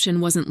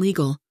adoption wasn't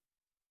legal?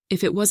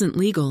 If it wasn't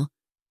legal,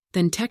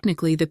 then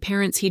technically the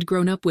parents he'd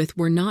grown up with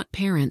were not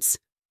parents,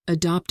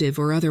 adoptive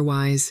or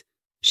otherwise.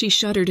 She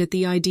shuddered at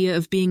the idea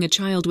of being a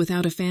child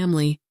without a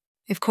family.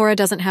 If Cora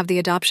doesn't have the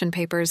adoption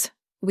papers,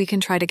 we can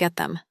try to get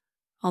them,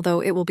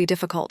 although it will be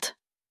difficult.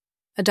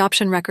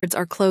 Adoption records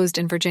are closed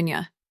in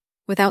Virginia.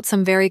 Without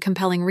some very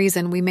compelling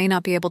reason, we may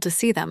not be able to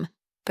see them.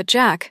 But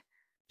Jack...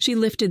 She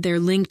lifted their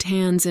linked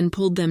hands and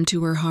pulled them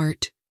to her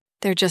heart.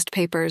 They're just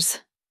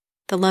papers.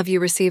 The love you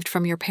received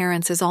from your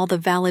parents is all the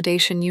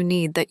validation you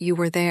need that you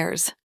were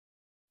theirs.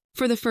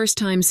 For the first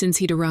time since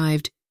he'd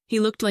arrived, he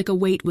looked like a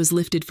weight was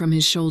lifted from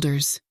his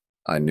shoulders.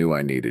 I knew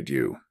I needed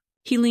you.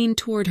 He leaned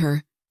toward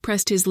her,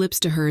 pressed his lips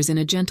to hers in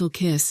a gentle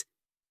kiss.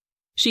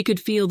 She could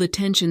feel the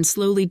tension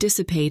slowly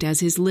dissipate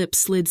as his lips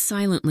slid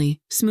silently,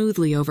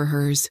 smoothly over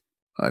hers.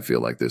 I feel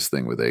like this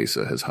thing with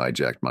Asa has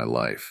hijacked my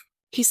life,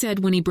 he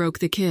said when he broke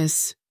the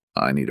kiss.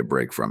 I need a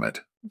break from it.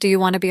 Do you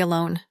want to be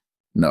alone?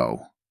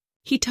 No.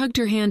 He tugged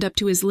her hand up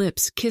to his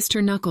lips, kissed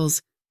her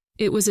knuckles.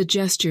 It was a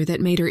gesture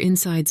that made her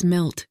insides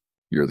melt.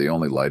 You're the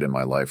only light in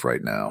my life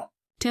right now.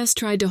 Tess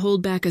tried to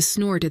hold back a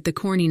snort at the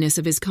corniness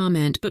of his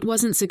comment, but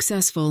wasn't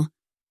successful.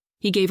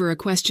 He gave her a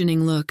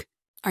questioning look.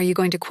 Are you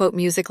going to quote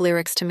music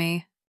lyrics to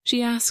me?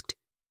 She asked.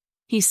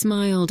 He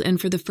smiled, and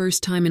for the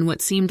first time in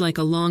what seemed like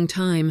a long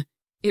time,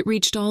 it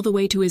reached all the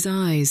way to his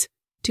eyes,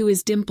 to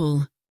his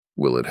dimple.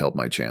 Will it help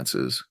my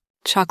chances?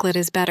 Chocolate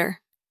is better.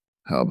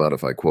 How about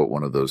if I quote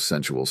one of those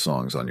sensual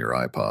songs on your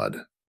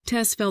iPod?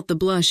 Tess felt the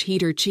blush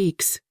heat her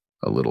cheeks.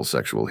 A little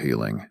sexual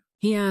healing.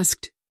 He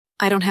asked.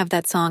 I don't have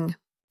that song,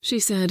 she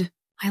said.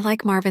 I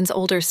like Marvin's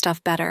older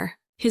stuff better.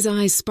 His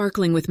eyes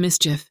sparkling with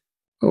mischief.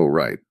 Oh,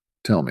 right.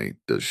 Tell me,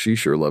 does She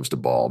Sure Loves to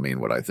Ball mean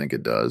what I think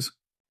it does?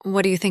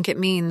 What do you think it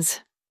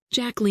means?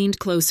 Jack leaned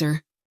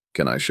closer.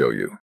 Can I show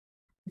you?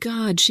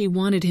 God, she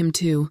wanted him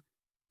to.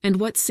 And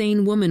what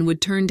sane woman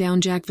would turn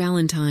down Jack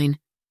Valentine?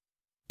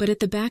 But at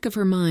the back of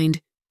her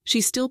mind,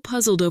 she still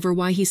puzzled over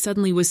why he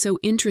suddenly was so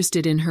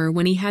interested in her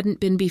when he hadn't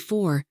been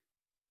before,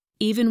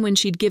 even when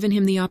she'd given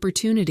him the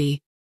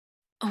opportunity.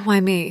 Why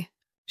me?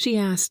 She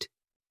asked.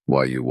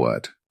 Why you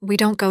what? We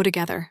don't go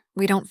together.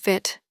 We don't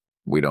fit.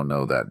 We don't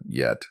know that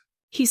yet,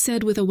 he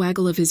said with a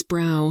waggle of his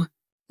brow.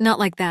 Not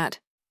like that.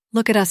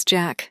 Look at us,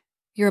 Jack.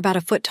 You're about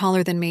a foot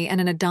taller than me and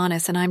an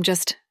Adonis, and I'm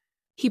just...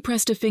 He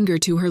pressed a finger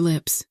to her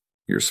lips.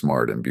 You're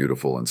smart and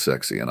beautiful and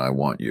sexy, and I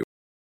want you.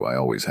 I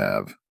always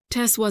have.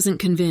 Tess wasn't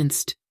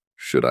convinced.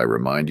 Should I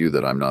remind you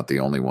that I'm not the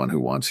only one who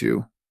wants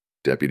you?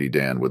 Deputy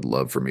Dan would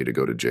love for me to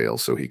go to jail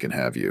so he can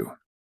have you.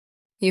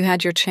 You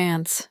had your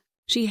chance.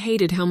 She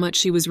hated how much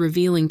she was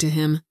revealing to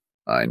him.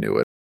 I knew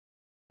it.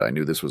 I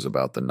knew this was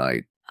about the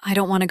night. I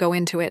don't want to go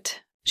into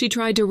it. She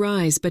tried to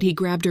rise, but he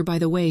grabbed her by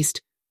the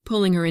waist,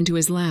 pulling her into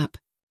his lap.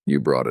 You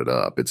brought it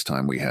up. It's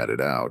time we had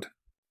it out.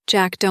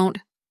 Jack, don't.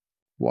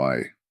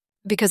 Why?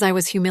 Because I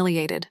was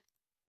humiliated.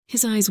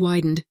 His eyes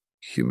widened.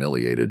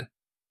 Humiliated?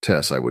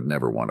 Tess, I would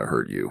never want to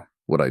hurt you.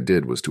 What I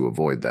did was to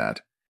avoid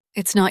that.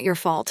 It's not your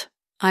fault.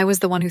 I was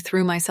the one who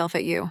threw myself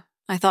at you.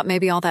 I thought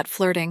maybe all that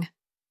flirting.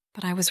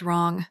 But I was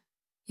wrong.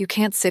 You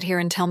can't sit here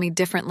and tell me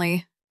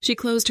differently. She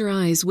closed her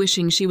eyes,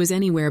 wishing she was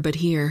anywhere but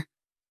here.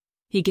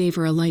 He gave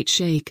her a light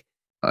shake.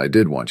 I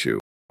did want you.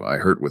 I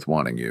hurt with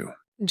wanting you.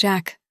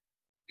 Jack.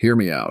 Hear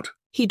me out.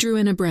 He drew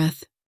in a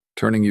breath.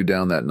 Turning you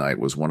down that night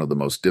was one of the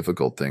most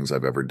difficult things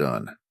I've ever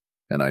done.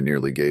 And I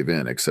nearly gave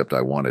in, except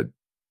I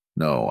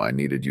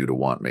needed you to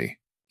want me.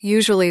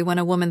 Usually when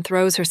a woman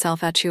throws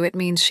herself at you, it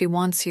means she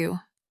wants you.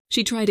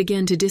 She tried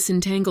again to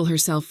disentangle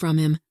herself from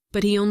him,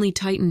 but he only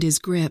tightened his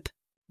grip.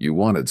 You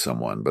wanted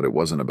someone, but it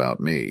wasn't about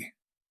me.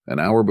 An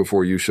hour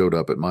before you showed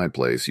up at my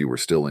place, you were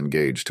still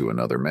engaged to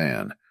another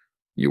man.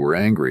 You were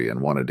angry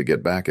and wanted to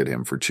get back at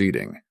him for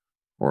cheating.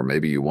 Or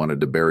maybe you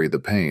wanted to bury the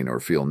pain or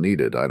feel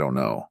needed, I don't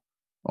know.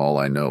 All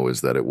I know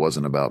is that it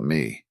wasn't about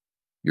me.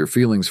 Your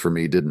feelings for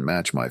me didn't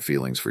match my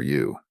feelings for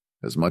you.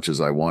 As much as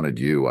I wanted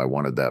you, I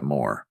wanted that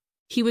more.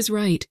 He was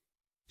right.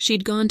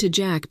 She'd gone to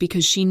Jack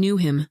because she knew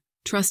him,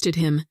 trusted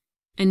him,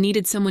 and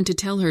needed someone to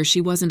tell her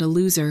she wasn't a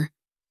loser.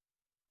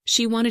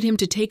 She wanted him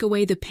to take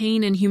away the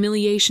pain and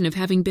humiliation of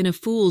having been a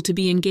fool to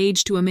be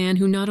engaged to a man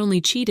who not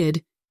only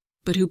cheated,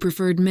 but who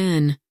preferred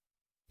men.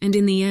 And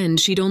in the end,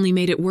 she'd only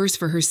made it worse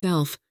for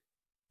herself.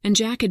 And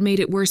Jack had made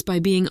it worse by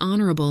being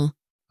honorable.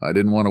 I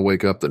didn't want to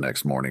wake up the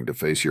next morning to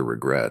face your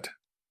regret.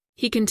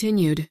 He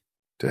continued.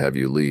 To have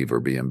you leave or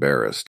be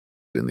embarrassed.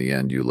 In the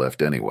end, you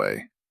left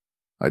anyway.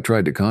 I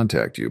tried to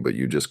contact you, but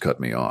you just cut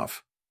me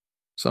off.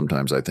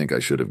 Sometimes I think I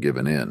should have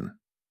given in.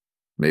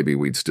 Maybe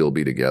we'd still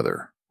be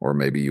together, or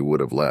maybe you would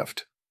have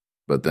left.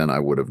 But then I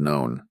would have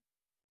known.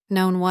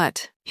 Known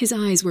what? His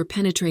eyes were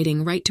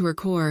penetrating right to her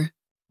core.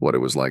 What it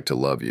was like to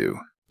love you.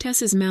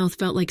 Tess's mouth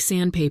felt like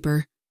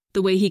sandpaper,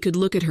 the way he could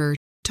look at her,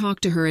 talk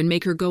to her, and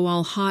make her go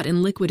all hot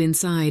and liquid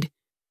inside.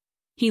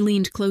 He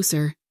leaned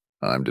closer.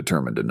 I'm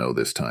determined to know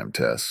this time,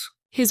 Tess.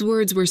 His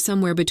words were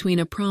somewhere between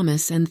a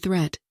promise and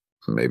threat.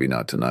 Maybe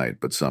not tonight,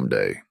 but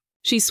someday.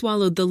 She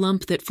swallowed the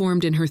lump that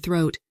formed in her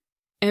throat.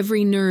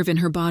 Every nerve in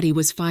her body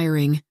was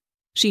firing.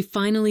 She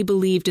finally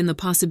believed in the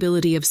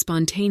possibility of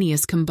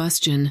spontaneous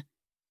combustion.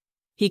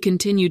 He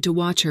continued to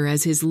watch her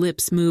as his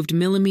lips moved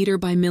millimeter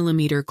by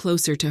millimeter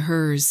closer to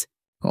hers.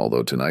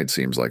 Although tonight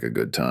seems like a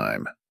good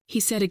time, he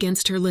said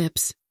against her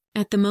lips.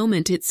 At the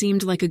moment, it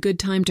seemed like a good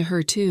time to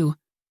her, too.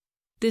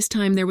 This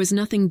time there was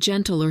nothing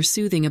gentle or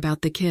soothing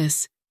about the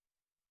kiss.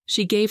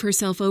 She gave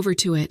herself over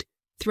to it,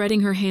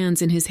 threading her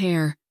hands in his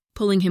hair,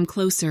 pulling him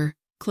closer,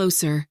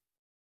 closer.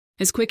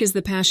 As quick as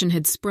the passion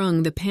had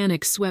sprung, the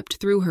panic swept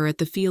through her at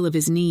the feel of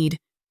his need.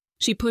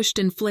 She pushed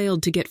and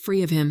flailed to get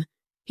free of him.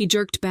 He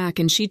jerked back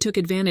and she took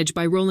advantage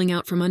by rolling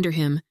out from under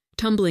him,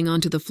 tumbling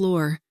onto the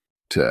floor.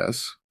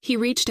 Tess? He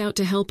reached out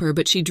to help her,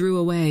 but she drew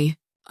away.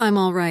 I'm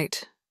all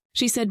right,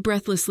 she said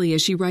breathlessly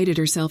as she righted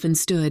herself and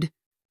stood.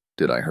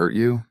 Did I hurt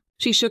you?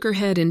 She shook her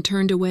head and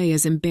turned away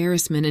as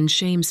embarrassment and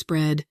shame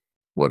spread.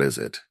 What is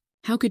it?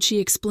 How could she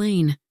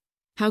explain?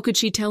 How could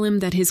she tell him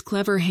that his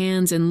clever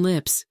hands and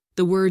lips,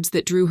 the words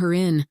that drew her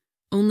in,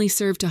 only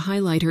served to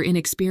highlight her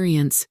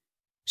inexperience?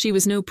 She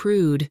was no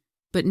prude,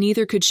 but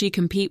neither could she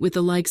compete with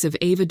the likes of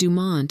Ava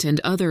Dumont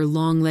and other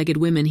long-legged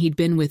women he'd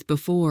been with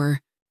before.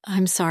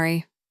 I'm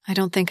sorry. I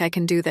don't think I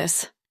can do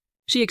this.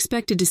 She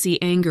expected to see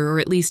anger or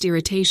at least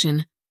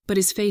irritation, but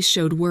his face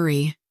showed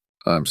worry.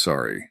 I'm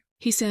sorry,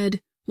 he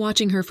said,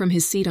 watching her from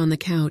his seat on the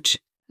couch.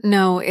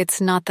 No,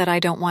 it's not that I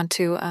don't want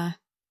to,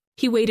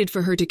 He waited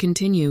for her to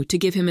continue, to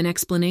give him an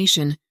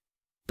explanation.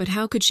 But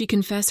how could she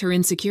confess her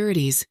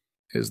insecurities?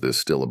 Is this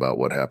still about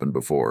what happened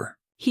before?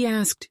 He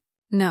asked.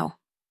 No.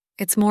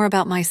 It's more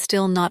about my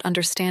still not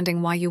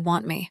understanding why you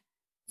want me.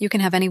 You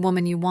can have any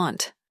woman you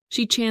want.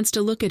 She chanced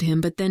to look at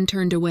him but then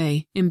turned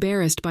away,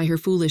 embarrassed by her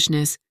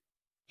foolishness,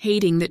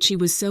 hating that she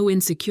was so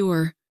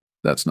insecure.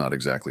 That's not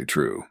exactly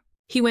true.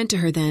 He went to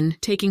her then,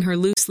 taking her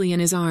loosely in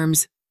his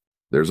arms.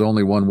 There's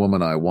only one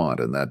woman I want,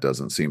 and that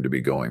doesn't seem to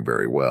be going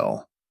very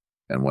well.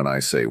 And when I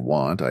say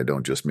want, I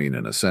don't just mean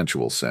in a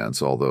sensual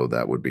sense, although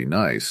that would be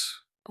nice.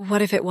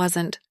 What if it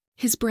wasn't?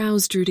 His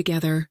brows drew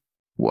together.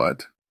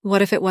 What?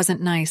 What if it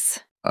wasn't nice?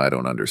 I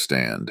don't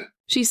understand.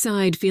 She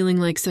sighed, feeling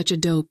like such a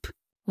dope.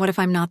 What if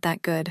I'm not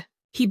that good?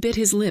 He bit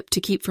his lip to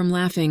keep from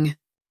laughing.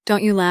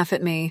 Don't you laugh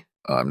at me.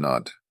 I'm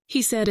not,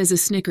 he said as a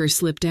snicker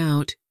slipped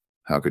out.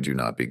 How could you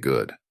not be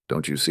good?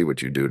 Don't you see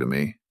what you do to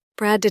me?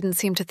 Brad didn't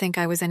seem to think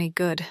I was any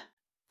good.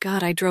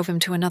 God, I drove him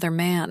to another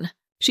man.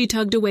 She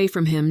tugged away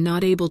from him,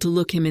 not able to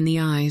look him in the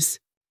eyes.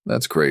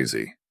 That's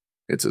crazy.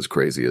 It's as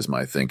crazy as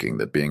my thinking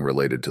that being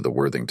related to the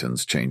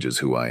Worthingtons changes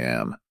who I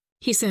am.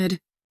 He said.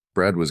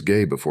 Brad was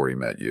gay before he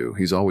met you.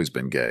 He's always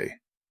been gay.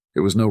 It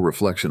was no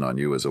reflection on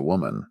you as a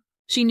woman.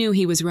 She knew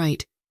he was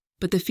right,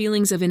 but the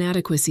feelings of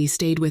inadequacy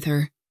stayed with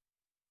her.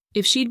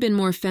 If she'd been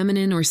more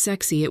feminine or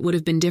sexy, it would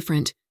have been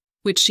different.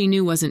 which she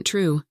knew wasn't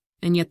true,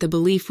 and yet the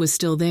belief was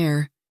still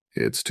there.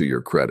 It's to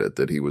your credit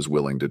that he was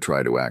willing to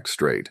try to act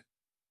straight.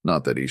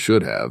 Not that he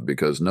should have,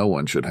 because no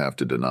one should have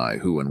to deny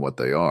who and what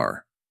they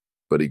are.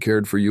 But he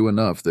cared for you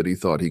enough that he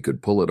thought he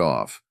could pull it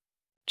off.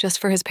 Just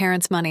for his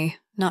parents' money,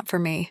 not for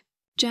me.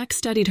 Jack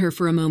studied her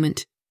for a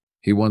moment.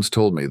 He once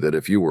told me that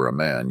if you were a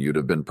man, you'd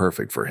have been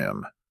perfect for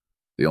him.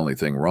 The only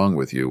thing wrong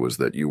with you was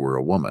that you were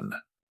a woman.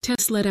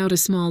 Tess let out a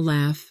small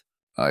laugh.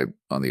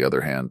 On the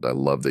other hand, I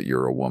love that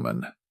you're a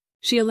woman.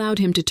 She allowed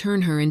him to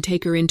turn her and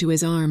take her into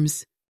his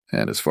arms.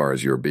 And as far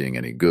as your being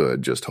any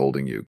good, just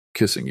holding you,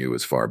 kissing you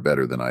is far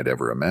better than I'd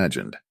ever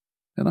imagined.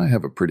 And I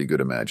have a pretty good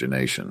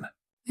imagination.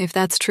 If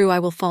that's true, I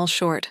will fall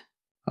short.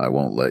 I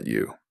won't let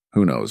you.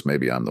 Who knows,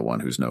 maybe I'm the one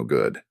who's no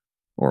good.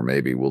 Or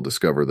maybe we'll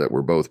discover that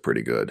we're both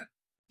pretty good.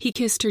 He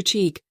kissed her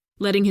cheek,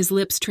 letting his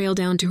lips trail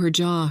down to her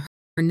jaw,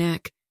 her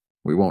neck.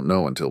 We won't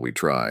know until we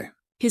try.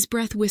 His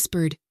breath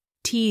whispered,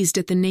 teased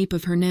at the nape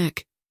of her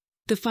neck.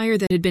 The fire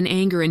that had been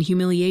anger and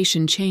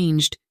humiliation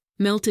changed,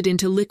 melted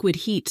into liquid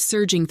heat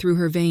surging through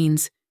her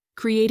veins,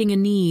 creating a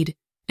need,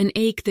 an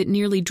ache that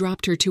nearly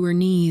dropped her to her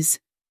knees.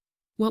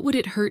 What would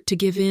it hurt to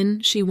give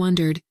in, she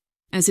wondered,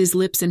 as his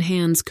lips and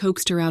hands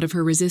coaxed her out of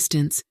her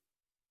resistance.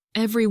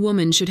 Every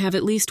woman should have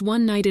at least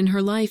one night in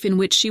her life in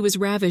which she was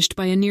ravished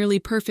by a nearly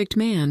perfect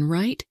man,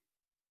 right?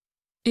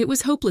 It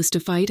was hopeless to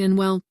fight, and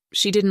well,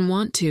 she didn't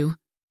want to.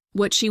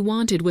 What she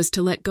wanted was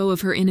to let go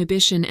of her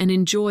inhibition and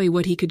enjoy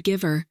what he could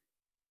give her.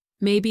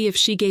 Maybe if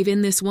she gave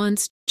in this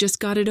once, just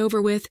got it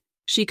over with,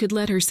 she could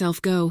let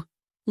herself go,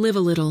 live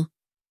a little,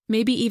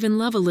 maybe even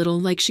love a little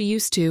like she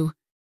used to.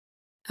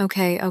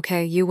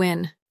 Okay, you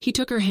win. He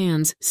took her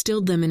hands,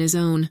 stilled them in his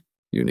own.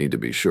 You need to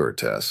be sure,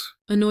 Tess.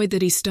 Annoyed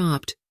that he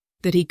stopped,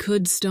 that he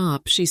could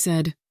stop, she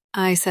said.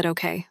 I said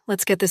okay,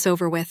 let's get this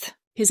over with.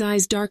 His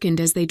eyes darkened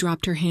as they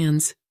dropped her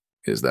hands.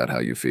 Is that how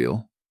you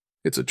feel?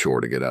 It's a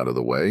chore to get out of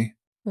the way?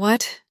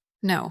 What?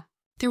 No.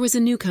 There was a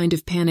new kind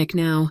of panic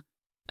now.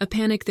 A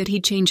panic that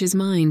he'd change his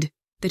mind,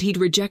 that he'd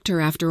reject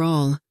her after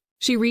all.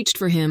 She reached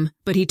for him,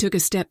 but he took a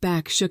step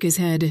back, shook his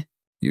head.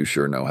 You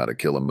sure know how to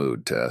kill a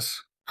mood,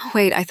 Tess.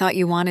 Wait, I thought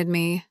you wanted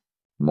me.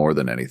 More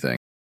than anything.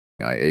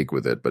 I ache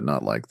with it, but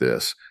not like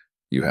this.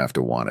 You have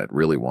to want it,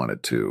 really want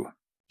it too.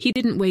 He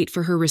didn't wait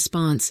for her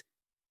response.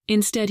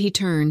 Instead, he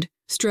turned,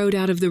 strode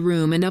out of the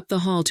room and up the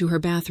hall to her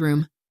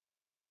bathroom.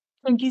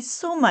 Thank you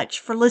so much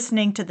for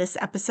listening to this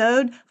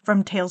episode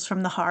from Tales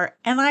from the Heart,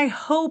 and I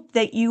hope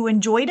that you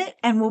enjoyed it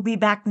and we'll be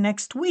back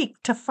next week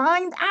to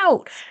find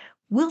out,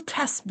 will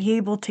Tess be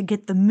able to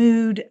get the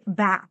mood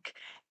back?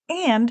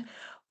 And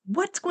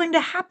what's going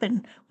to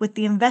happen with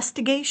the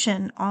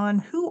investigation on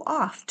who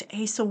offed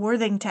Asa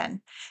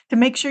Worthington? To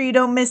make sure you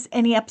don't miss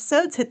any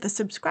episodes, hit the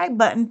subscribe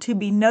button to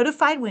be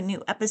notified when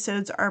new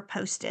episodes are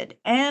posted.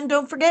 And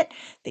don't forget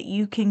that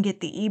you can get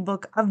the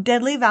ebook of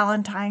Deadly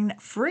Valentine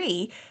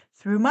free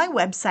through my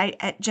website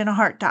at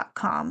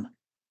jennahart.com.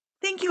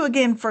 Thank you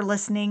again for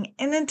listening,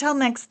 and until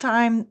next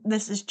time,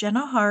 this is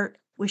Jenna Hart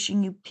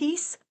wishing you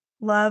peace,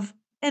 love,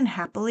 and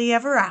happily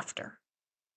ever after.